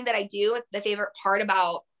thing that I do. The favorite part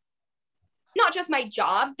about not just my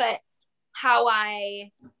job, but how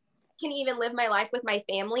I can even live my life with my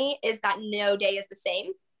family is that no day is the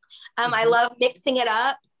same. I love mixing it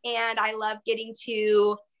up and I love getting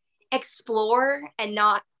to explore and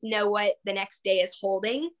not know what the next day is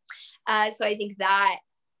holding. So I think that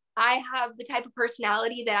I have the type of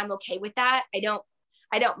personality that I'm okay with that. I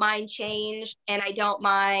don't mind change and I don't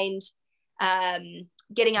mind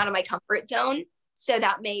getting out of my comfort zone. So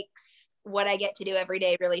that makes what I get to do every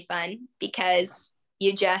day really fun because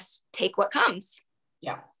you just take what comes.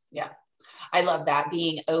 Yeah. I love that,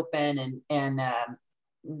 being open and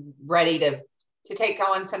ready to take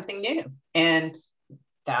on something new. And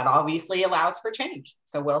that obviously allows for change.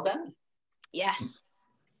 So well done. Yes.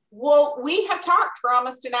 Well, we have talked for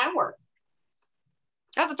almost an hour.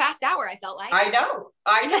 That was a fast hour, I felt like. I know.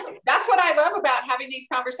 That's what I love about having these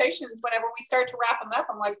conversations. Whenever we start to wrap them up,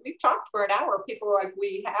 I'm like, we've talked for an hour. People are like,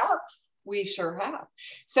 we sure have.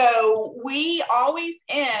 So we always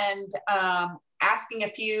end asking a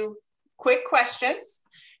few quick questions,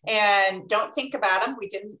 and don't think about them. We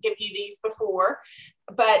didn't give you these before,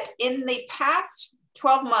 but in the past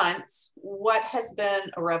 12 months, what has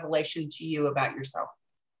been a revelation to you about yourself?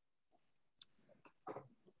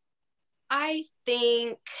 I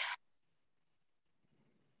think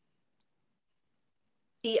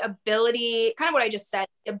the ability, kind of what I just said,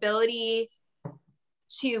 the ability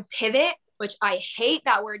to pivot, which I hate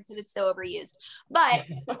that word because it's so overused, but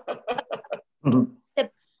to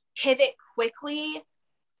pivot quickly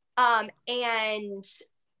and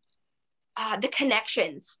the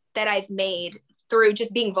connections that I've made through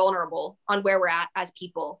just being vulnerable on where we're at as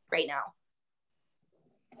people right now.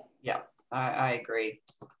 Yeah, I agree.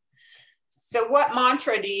 So what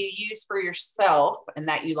mantra do you use for yourself and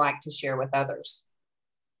that you like to share with others?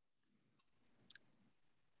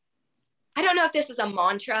 I don't know if this is a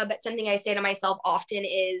mantra, but something I say to myself often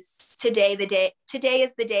is today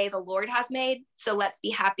is the day the Lord has made. So let's be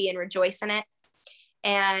happy and rejoice in it.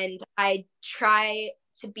 And I try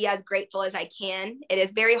to be as grateful as I can. It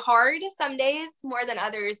is very hard some days more than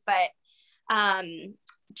others, but I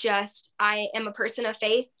am a person of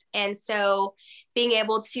faith. And so being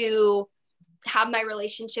able to have my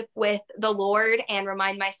relationship with the Lord and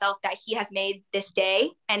remind myself that he has made this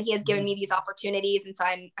day and he has given me these opportunities. And so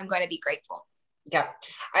I'm going to be grateful. Yeah.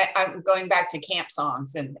 I'm going back to camp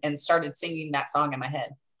songs and started singing that song in my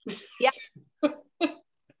head. Yeah,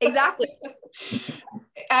 exactly.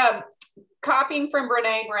 Copying from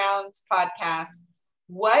Brene Brown's podcast,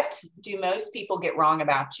 what do most people get wrong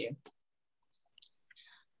about you?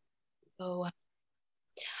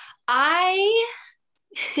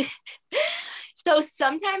 So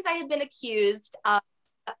sometimes I have been accused of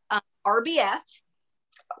RBF,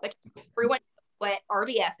 which everyone knows what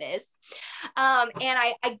RBF is. And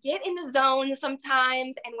I get in the zone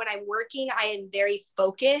sometimes. And when I'm working, I am very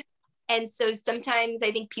focused. And so sometimes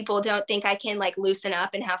I think people don't think I can like loosen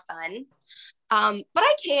up and have fun. But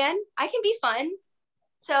I can be fun.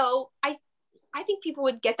 So I think people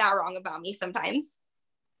would get that wrong about me sometimes.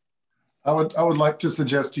 I would like to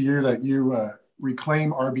suggest to you that you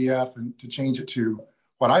reclaim RBF and to change it to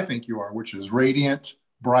what I think you are, which is radiant,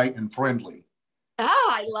 bright, and friendly.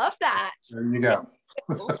 Oh, I love that. There you go.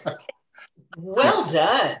 Well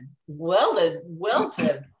done. Well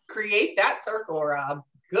to create that circle, Rob.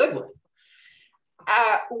 Good one.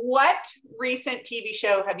 What recent TV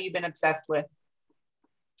show have you been obsessed with?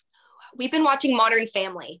 We've been watching Modern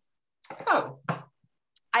Family. Oh.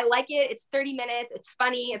 I like it. It's 30 minutes. It's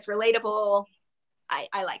funny. It's relatable.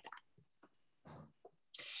 I like that.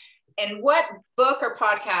 And what book or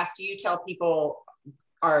podcast do you tell people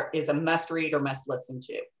is a must read or must listen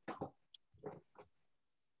to?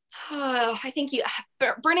 I think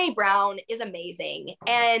Brene Brown is amazing.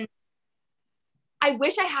 And I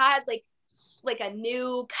wish I had like a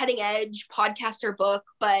new cutting edge podcast or book,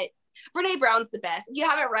 but Brene Brown's the best. If you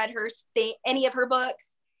haven't read any of her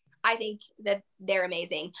books, I think that they're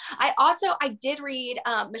amazing. I did read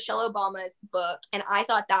Michelle Obama's book, and I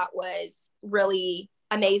thought that was really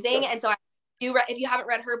amazing. And so if you haven't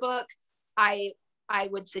read her book, I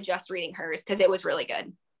would suggest reading hers because it was really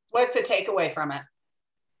good. What's the takeaway from it?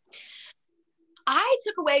 I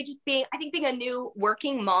took away just being a new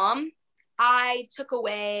working mom. I took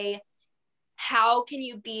away how can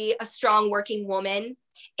you be a strong working woman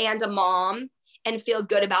and a mom and feel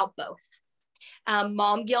good about both.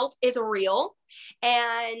 Mom guilt is real,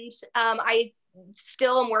 and I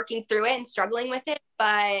still am working through it and struggling with it.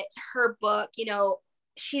 But her book,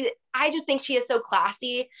 I just think she is so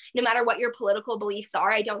classy. No matter what your political beliefs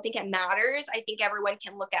are, I don't think it matters. I think everyone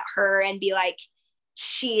can look at her and be like,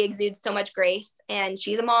 she exudes so much grace, and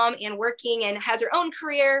she's a mom and working and has her own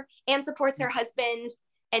career and supports her husband.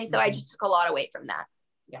 And so I just took a lot away from that.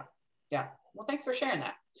 Yeah. Well, thanks for sharing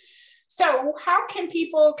that. So how can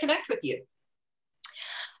people connect with you?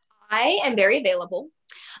 I am very available.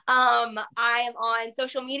 I am on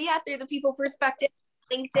social media through The People Perspective,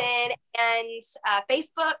 LinkedIn, and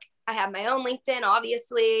Facebook. I have my own LinkedIn,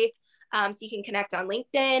 obviously, so you can connect on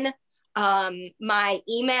LinkedIn. My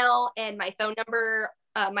email and my phone number,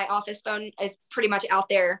 my office phone is pretty much out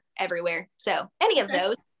there everywhere. So any of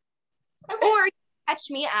those. Okay. Or catch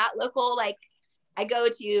me at local, I go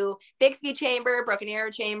to Bixby Chamber, Broken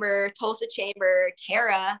Arrow Chamber, Tulsa Chamber,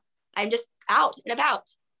 Terra. I'm just out and about.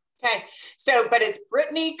 Okay. So, but it's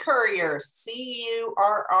Brittany Currier, Currier,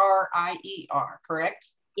 correct?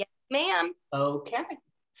 Yes, ma'am. Okay.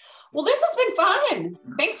 Well, this has been fun.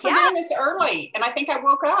 Thanks for doing this early. And I think I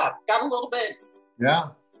woke up, got a little bit. Yeah.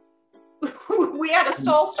 We had a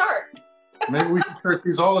stall start. Maybe we can start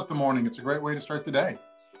these all at the morning. It's a great way to start the day.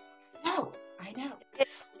 I know.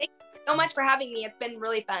 Thank you so much for having me. It's been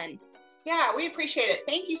really fun. Yeah, we appreciate it.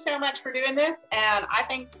 Thank you so much for doing this. And I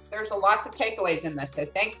think there's lots of takeaways in this. So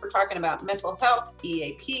thanks for talking about mental health,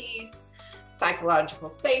 EAPs,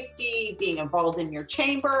 psychological safety, being involved in your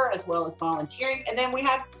chamber, as well as volunteering. And then we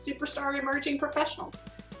had superstar emerging professional.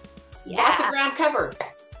 Yeah. Lots of ground covered.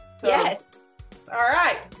 So, yes. All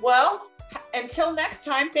right. Well, until next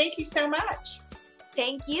time, thank you so much.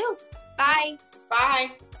 Thank you. Bye.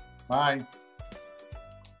 Bye. Bye.